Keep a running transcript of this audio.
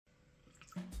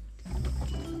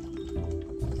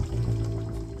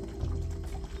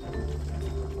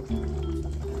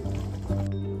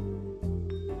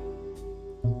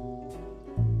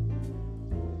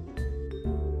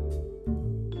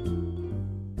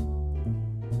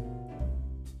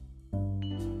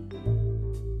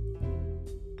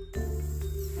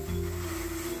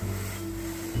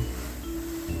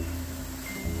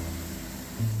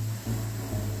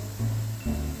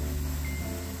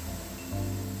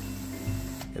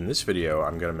In this video,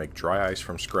 I'm going to make dry ice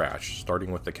from scratch,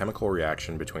 starting with the chemical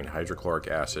reaction between hydrochloric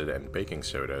acid and baking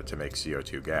soda to make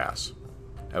CO2 gas.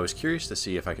 I was curious to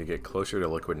see if I could get closer to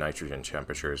liquid nitrogen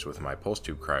temperatures with my pulse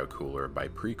tube cryocooler by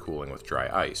pre-cooling with dry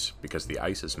ice, because the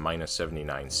ice is minus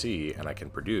 79°C and I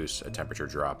can produce a temperature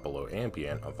drop below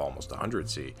ambient of almost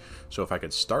 100°C, so if I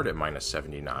could start at minus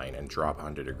 79 and drop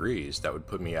 100 degrees, that would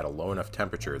put me at a low enough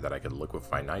temperature that I could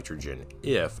liquefy nitrogen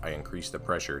if I increased the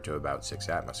pressure to about 6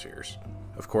 atmospheres.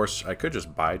 Of course, I could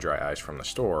just buy dry ice from the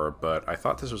store, but I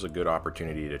thought this was a good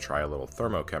opportunity to try a little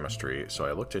thermochemistry, so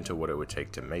I looked into what it would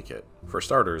take to make it. For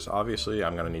starters, obviously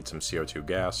I'm going to need some CO2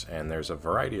 gas, and there's a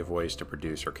variety of ways to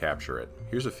produce or capture it.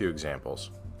 Here's a few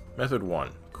examples. Method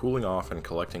 1. Cooling off and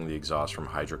collecting the exhaust from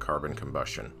hydrocarbon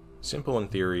combustion. Simple in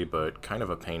theory, but kind of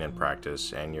a pain in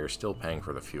practice, and you're still paying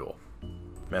for the fuel.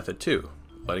 Method 2.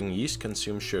 Letting yeast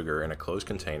consume sugar in a closed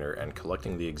container and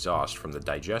collecting the exhaust from the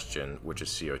digestion, which is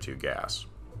CO2 gas.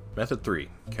 Method 3.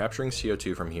 Capturing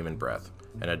CO2 from human breath.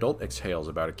 An adult exhales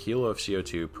about a kilo of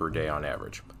CO2 per day on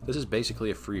average. This is basically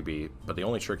a freebie, but the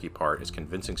only tricky part is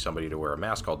convincing somebody to wear a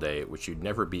mask all day, which you'd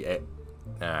never be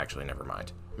actually, never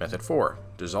mind. Method 4.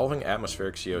 Dissolving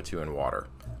atmospheric CO2 in water.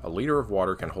 A liter of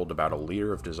water can hold about a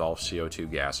liter of dissolved CO2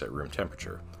 gas at room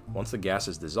temperature. Once the gas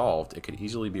is dissolved, it could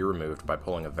easily be removed by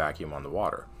pulling a vacuum on the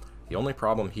water. The only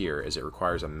problem here is it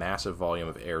requires a massive volume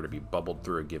of air to be bubbled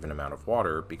through a given amount of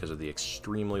water because of the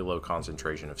extremely low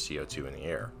concentration of CO2 in the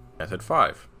air. Method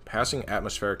 5. Passing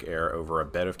atmospheric air over a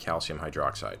bed of calcium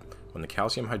hydroxide. When the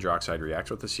calcium hydroxide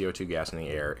reacts with the CO2 gas in the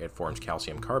air, it forms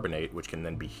calcium carbonate, which can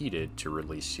then be heated to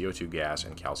release CO2 gas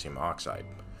and calcium oxide.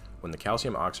 When the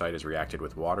calcium oxide is reacted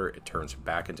with water, it turns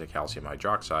back into calcium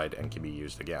hydroxide and can be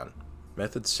used again.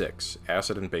 Method 6.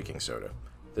 Acid and baking soda.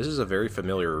 This is a very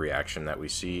familiar reaction that we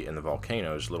see in the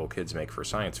volcanoes little kids make for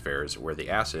science fairs, where the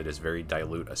acid is very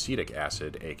dilute acetic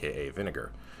acid, aka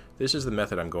vinegar. This is the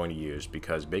method I'm going to use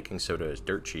because baking soda is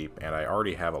dirt cheap and I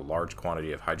already have a large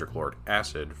quantity of hydrochloric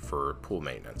acid for pool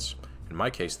maintenance. In my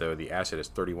case though, the acid is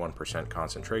 31%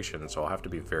 concentration, so I'll have to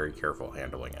be very careful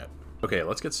handling it. Okay,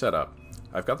 let's get set up.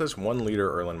 I've got this 1 liter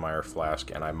Erlenmeyer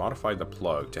flask and I modified the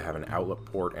plug to have an outlet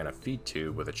port and a feed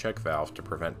tube with a check valve to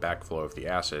prevent backflow of the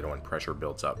acid when pressure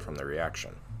builds up from the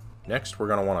reaction. Next, we're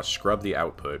going to want to scrub the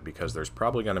output because there's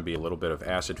probably going to be a little bit of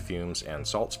acid fumes and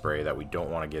salt spray that we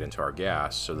don't want to get into our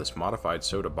gas, so this modified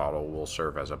soda bottle will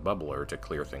serve as a bubbler to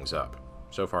clear things up.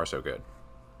 So far so good.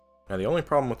 Now the only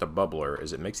problem with the bubbler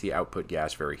is it makes the output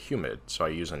gas very humid, so I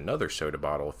use another soda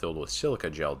bottle filled with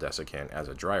silica gel desiccant as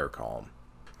a dryer column.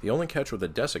 The only catch with the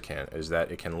desiccant is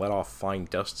that it can let off fine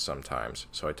dust sometimes,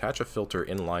 so I attach a filter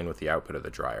in line with the output of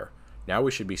the dryer. Now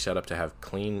we should be set up to have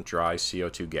clean, dry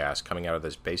CO2 gas coming out of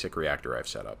this basic reactor I've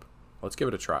set up. Let's give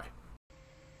it a try.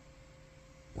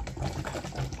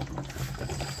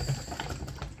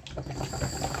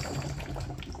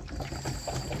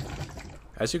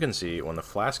 As you can see, when the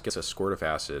flask gets a squirt of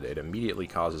acid, it immediately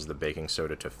causes the baking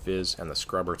soda to fizz and the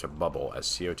scrubber to bubble as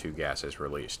CO2 gas is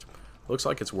released. Looks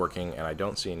like it's working and I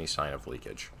don't see any sign of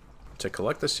leakage. To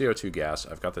collect the CO2 gas,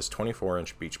 I've got this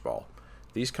 24-inch beach ball.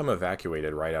 These come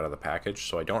evacuated right out of the package,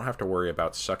 so I don't have to worry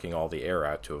about sucking all the air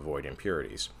out to avoid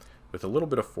impurities. With a little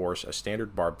bit of force, a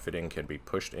standard barb fitting can be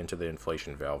pushed into the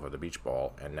inflation valve of the beach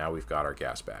ball, and now we've got our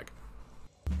gas bag.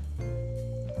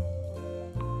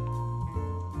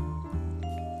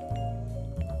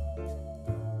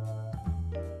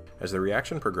 As the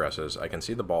reaction progresses, I can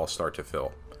see the ball start to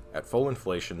fill. At full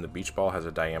inflation, the beach ball has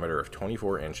a diameter of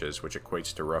 24 inches, which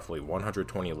equates to roughly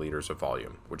 120 liters of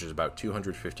volume, which is about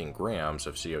 215 grams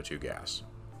of CO2 gas.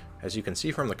 As you can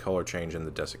see from the color change in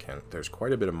the desiccant, there's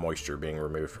quite a bit of moisture being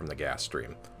removed from the gas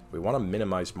stream. We want to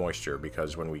minimize moisture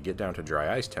because when we get down to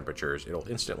dry ice temperatures, it'll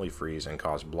instantly freeze and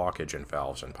cause blockage in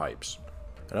valves and pipes.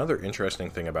 Another interesting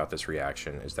thing about this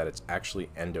reaction is that it's actually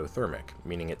endothermic,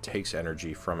 meaning it takes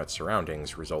energy from its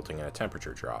surroundings, resulting in a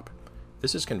temperature drop.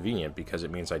 This is convenient because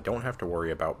it means I don't have to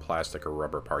worry about plastic or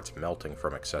rubber parts melting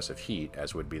from excessive heat,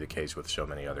 as would be the case with so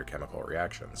many other chemical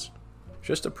reactions.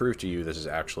 Just to prove to you this is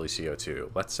actually CO2,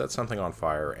 let's set something on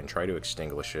fire and try to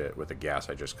extinguish it with the gas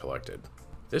I just collected.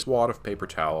 This wad of paper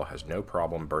towel has no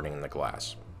problem burning in the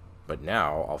glass. But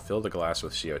now I'll fill the glass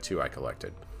with CO2 I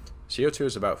collected. CO2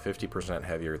 is about 50%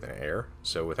 heavier than air,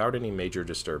 so without any major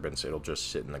disturbance it'll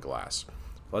just sit in the glass.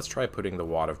 Let's try putting the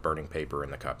wad of burning paper in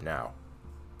the cup now.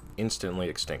 Instantly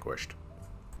extinguished.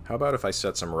 How about if I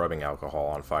set some rubbing alcohol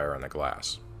on fire in the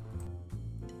glass?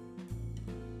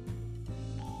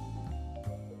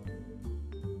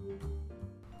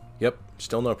 Yep,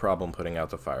 still no problem putting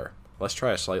out the fire. Let's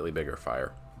try a slightly bigger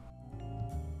fire.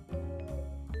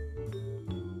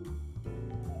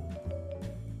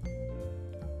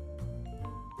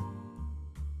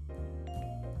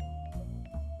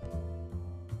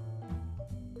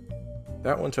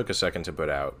 That one took a second to put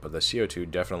out, but the CO2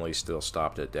 definitely still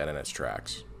stopped it dead in its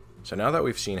tracks. So now that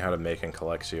we've seen how to make and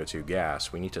collect CO2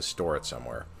 gas, we need to store it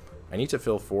somewhere. I need to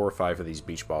fill 4 or 5 of these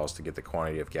beach balls to get the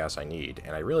quantity of gas I need,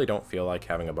 and I really don't feel like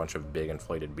having a bunch of big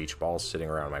inflated beach balls sitting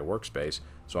around my workspace,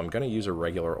 so I'm going to use a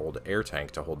regular old air tank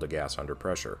to hold the gas under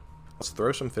pressure. Let's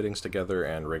throw some fittings together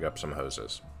and rig up some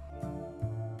hoses.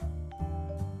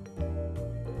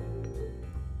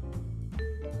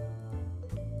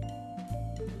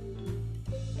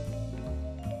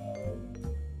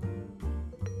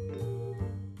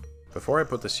 Before I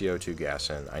put the CO2 gas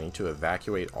in, I need to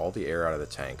evacuate all the air out of the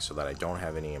tank so that I don't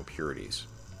have any impurities.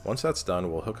 Once that's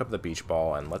done, we'll hook up the beach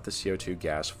ball and let the CO2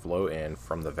 gas flow in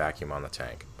from the vacuum on the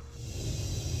tank.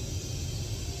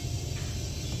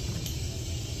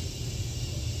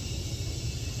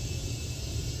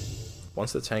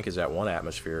 Once the tank is at 1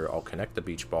 atmosphere, I'll connect the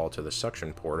beach ball to the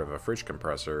suction port of a fridge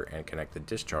compressor and connect the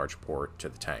discharge port to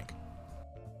the tank.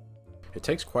 It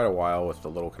takes quite a while with the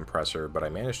little compressor, but I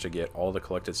managed to get all the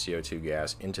collected CO2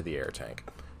 gas into the air tank.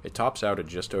 It tops out at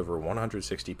just over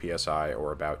 160 psi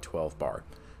or about 12 bar.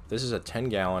 This is a 10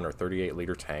 gallon or 38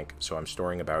 liter tank, so I'm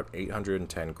storing about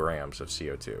 810 grams of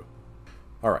CO2.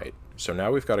 Alright, so now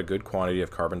we've got a good quantity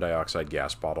of carbon dioxide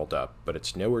gas bottled up, but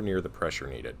it's nowhere near the pressure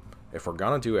needed. If we're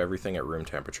gonna do everything at room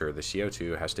temperature, the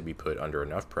CO2 has to be put under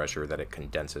enough pressure that it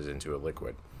condenses into a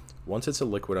liquid. Once it's a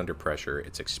liquid under pressure,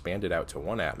 it's expanded out to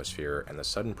 1 atmosphere, and the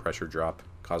sudden pressure drop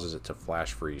causes it to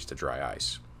flash freeze to dry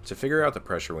ice. To figure out the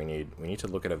pressure we need to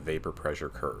look at a vapor pressure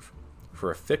curve. For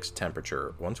a fixed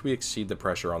temperature, once we exceed the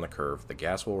pressure on the curve, the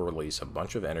gas will release a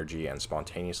bunch of energy and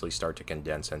spontaneously start to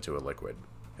condense into a liquid.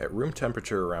 At room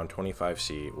temperature around 25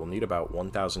 C, we'll need about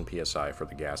 1000 psi for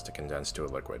the gas to condense to a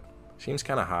liquid. Seems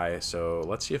kinda high, so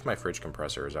let's see if my fridge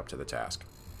compressor is up to the task.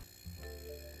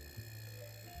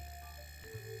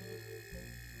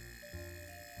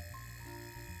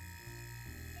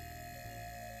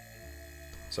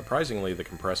 Surprisingly, the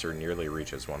compressor nearly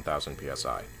reaches 1000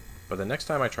 psi. But the next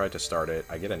time I try to start it,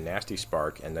 I get a nasty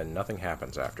spark and then nothing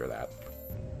happens after that.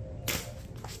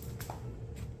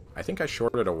 I think I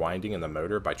shorted a winding in the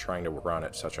motor by trying to run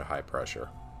at such a high pressure.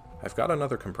 I've got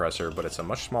another compressor, but it's a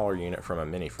much smaller unit from a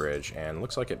mini fridge and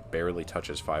looks like it barely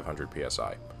touches 500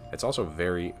 psi. It's also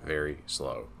very, very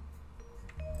slow.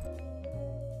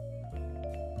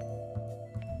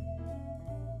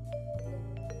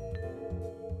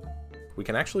 We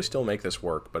can actually still make this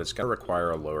work, but it's going to require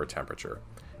a lower temperature.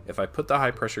 If I put the high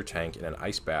pressure tank in an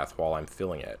ice bath while I'm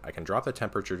filling it, I can drop the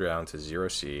temperature down to 0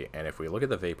 C, and if we look at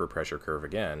the vapor pressure curve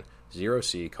again, 0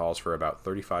 C calls for about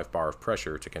 35 bar of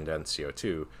pressure to condense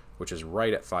CO2, which is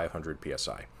right at 500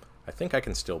 psi. I think I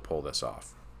can still pull this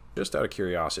off. Just out of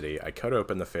curiosity, I cut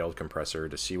open the failed compressor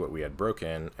to see what we had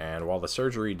broken, and while the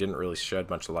surgery didn't really shed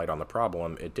much light on the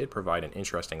problem, it did provide an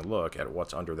interesting look at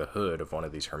what's under the hood of one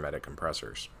of these hermetic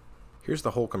compressors. Here's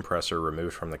the whole compressor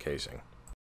removed from the casing.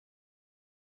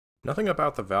 Nothing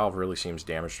about the valve really seems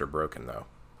damaged or broken though.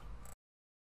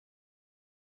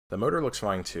 The motor looks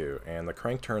fine too, and the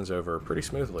crank turns over pretty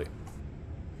smoothly.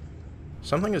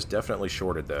 Something is definitely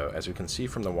shorted though, as you can see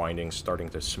from the windings starting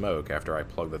to smoke after I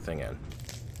plug the thing in.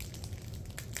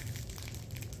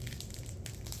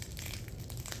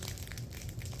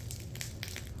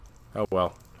 Oh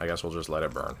well, I guess we'll just let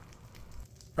it burn.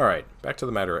 Alright, back to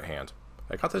the matter at hand.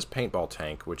 I got this paintball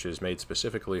tank, which is made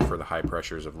specifically for the high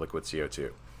pressures of liquid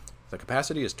CO2. The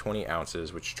capacity is 20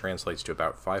 ounces, which translates to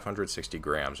about 560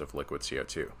 grams of liquid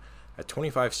CO2. At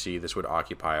 25 C, this would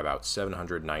occupy about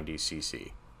 790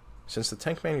 cc. Since the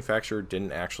tank manufacturer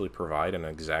didn't actually provide an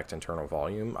exact internal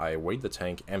volume, I weighed the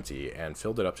tank empty and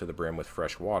filled it up to the brim with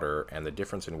fresh water, and the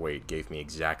difference in weight gave me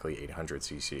exactly 800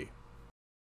 cc.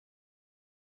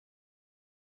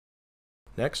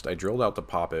 Next, I drilled out the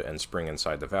poppet and spring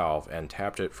inside the valve and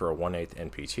tapped it for a 1/8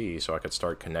 NPT so I could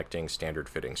start connecting standard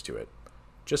fittings to it.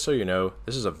 Just so you know,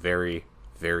 this is a very,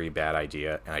 very bad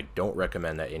idea, and I don't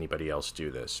recommend that anybody else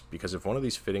do this, because if one of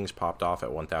these fittings popped off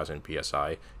at 1000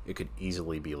 psi, it could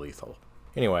easily be lethal.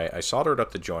 Anyway, I soldered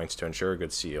up the joints to ensure a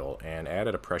good seal, and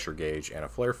added a pressure gauge and a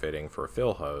flare fitting for a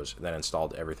fill hose, then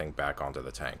installed everything back onto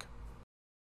the tank.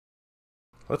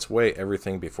 Let's weigh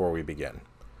everything before we begin.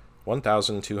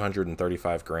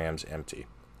 1,235 grams empty.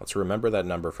 Let's remember that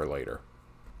number for later.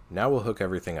 Now we'll hook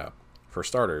everything up. For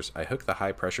starters, I hook the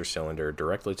high pressure cylinder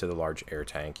directly to the large air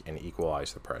tank and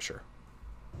equalize the pressure.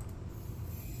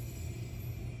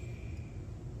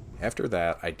 After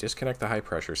that, I disconnect the high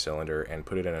pressure cylinder and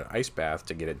put it in an ice bath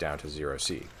to get it down to 0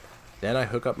 C. Then I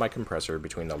hook up my compressor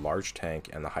between the large tank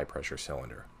and the high pressure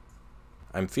cylinder.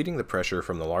 I'm feeding the pressure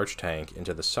from the large tank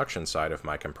into the suction side of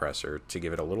my compressor to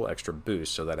give it a little extra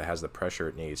boost so that it has the pressure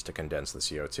it needs to condense the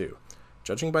CO2.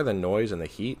 Judging by the noise and the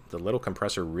heat, the little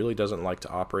compressor really doesn't like to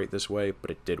operate this way, but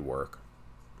it did work.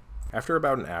 After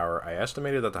about an hour, I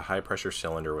estimated that the high pressure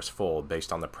cylinder was full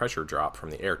based on the pressure drop from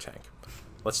the air tank.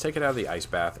 Let's take it out of the ice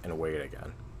bath and weigh it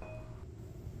again.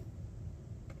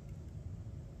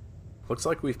 Looks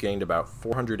like we've gained about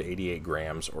 488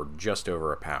 grams, or just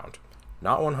over a pound.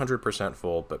 Not 100%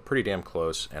 full, but pretty damn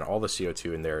close, and all the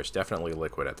CO2 in there is definitely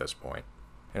liquid at this point.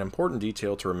 An important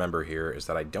detail to remember here is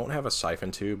that I don't have a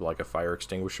siphon tube like a fire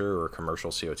extinguisher or a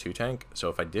commercial CO2 tank, so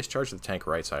if I discharge the tank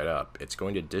right side up, it's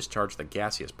going to discharge the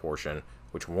gaseous portion,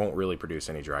 which won't really produce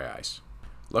any dry ice.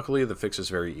 Luckily, the fix is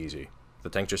very easy. The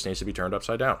tank just needs to be turned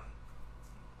upside down.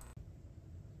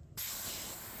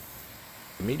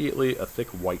 Immediately, a thick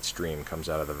white stream comes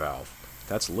out of the valve.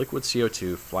 That's liquid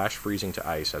CO2 flash freezing to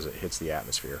ice as it hits the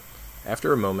atmosphere.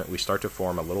 After a moment, we start to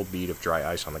form a little bead of dry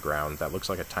ice on the ground that looks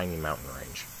like a tiny mountain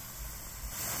range.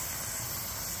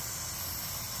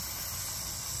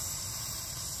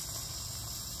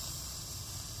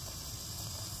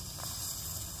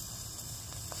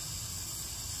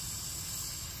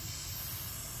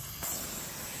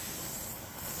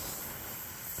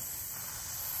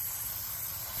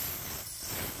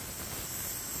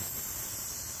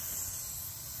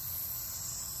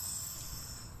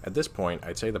 At this point,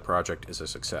 I'd say the project is a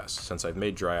success, since I've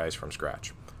made dry ice from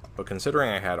scratch. But considering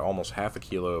I had almost half a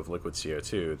kilo of liquid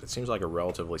CO2, that seems like a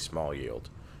relatively small yield.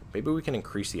 Maybe we can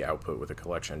increase the output with a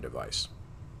collection device.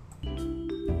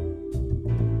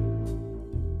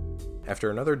 After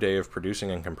another day of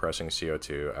producing and compressing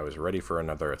CO2, I was ready for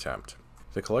another attempt.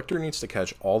 The collector needs to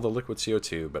catch all the liquid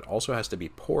CO2, but also has to be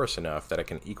porous enough that it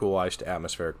can equalize to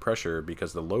atmospheric pressure,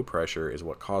 because the low pressure is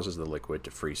what causes the liquid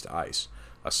to freeze to ice.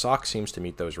 A sock seems to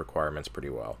meet those requirements pretty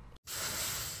well.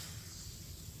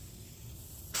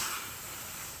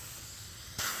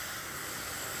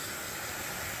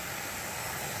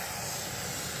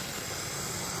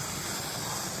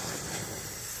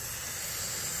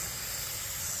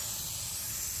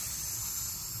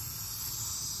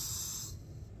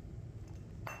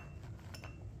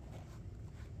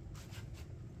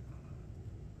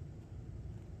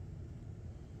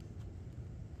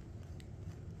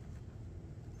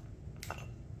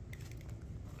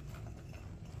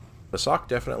 The sock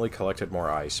definitely collected more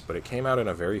ice, but it came out in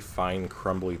a very fine,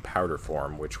 crumbly powder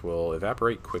form, which will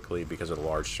evaporate quickly because of the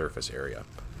large surface area.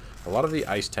 A lot of the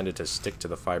ice tended to stick to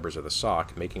the fibers of the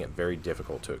sock, making it very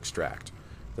difficult to extract.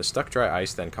 The stuck dry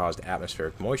ice then caused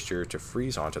atmospheric moisture to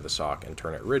freeze onto the sock and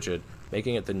turn it rigid,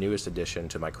 making it the newest addition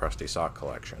to my crusty sock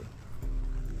collection.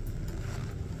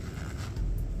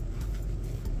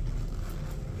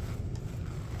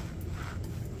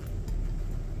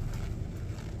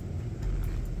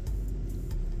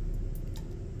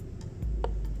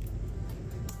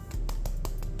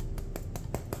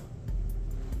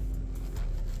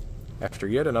 After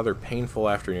yet another painful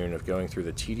afternoon of going through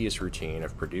the tedious routine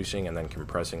of producing and then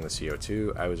compressing the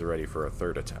CO2, I was ready for a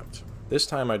third attempt. This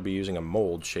time I'd be using a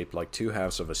mold shaped like two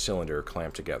halves of a cylinder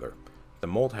clamped together. The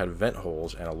mold had vent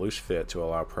holes and a loose fit to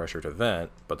allow pressure to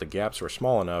vent, but the gaps were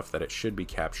small enough that it should be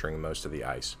capturing most of the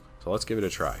ice. So let's give it a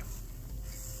try.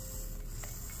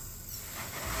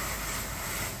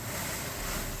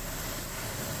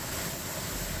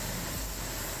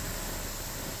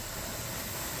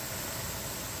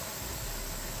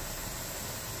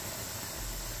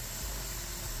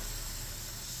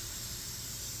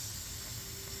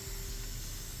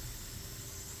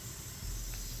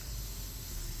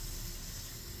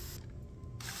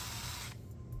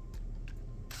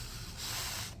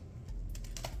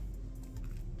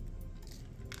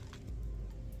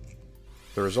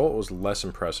 The result was less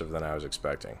impressive than I was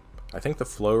expecting. I think the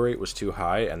flow rate was too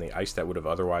high, and the ice that would have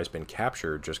otherwise been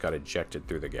captured just got ejected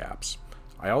through the gaps.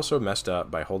 I also messed up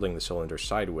by holding the cylinder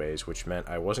sideways, which meant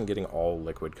I wasn't getting all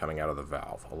liquid coming out of the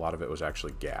valve. A lot of it was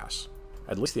actually gas.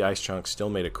 At least the ice chunks still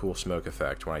made a cool smoke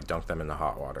effect when I dunked them in the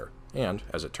hot water. And,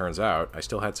 as it turns out, I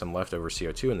still had some leftover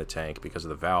CO2 in the tank because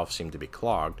the valve seemed to be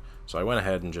clogged, so I went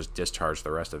ahead and just discharged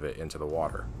the rest of it into the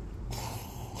water.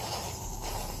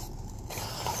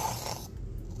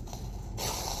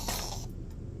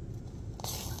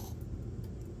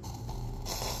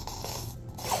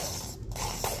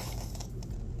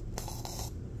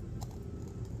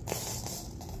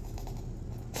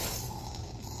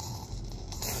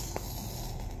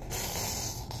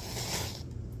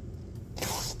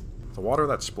 The water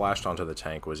that splashed onto the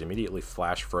tank was immediately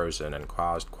flash frozen and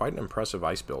caused quite an impressive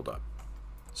ice buildup.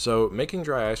 So, making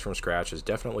dry ice from scratch is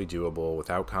definitely doable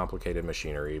without complicated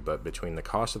machinery, but between the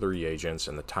cost of the reagents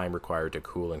and the time required to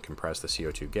cool and compress the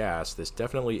CO2 gas, this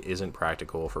definitely isn't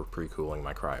practical for pre-cooling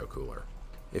my cryocooler.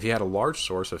 If you had a large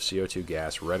source of CO2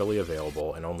 gas readily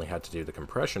available and only had to do the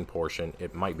compression portion,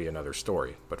 it might be another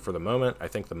story. But for the moment, I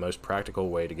think the most practical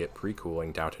way to get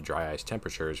pre-cooling down to dry ice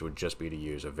temperatures would just be to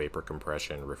use a vapor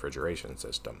compression refrigeration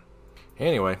system.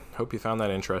 Anyway, hope you found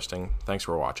that interesting. Thanks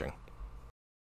for watching.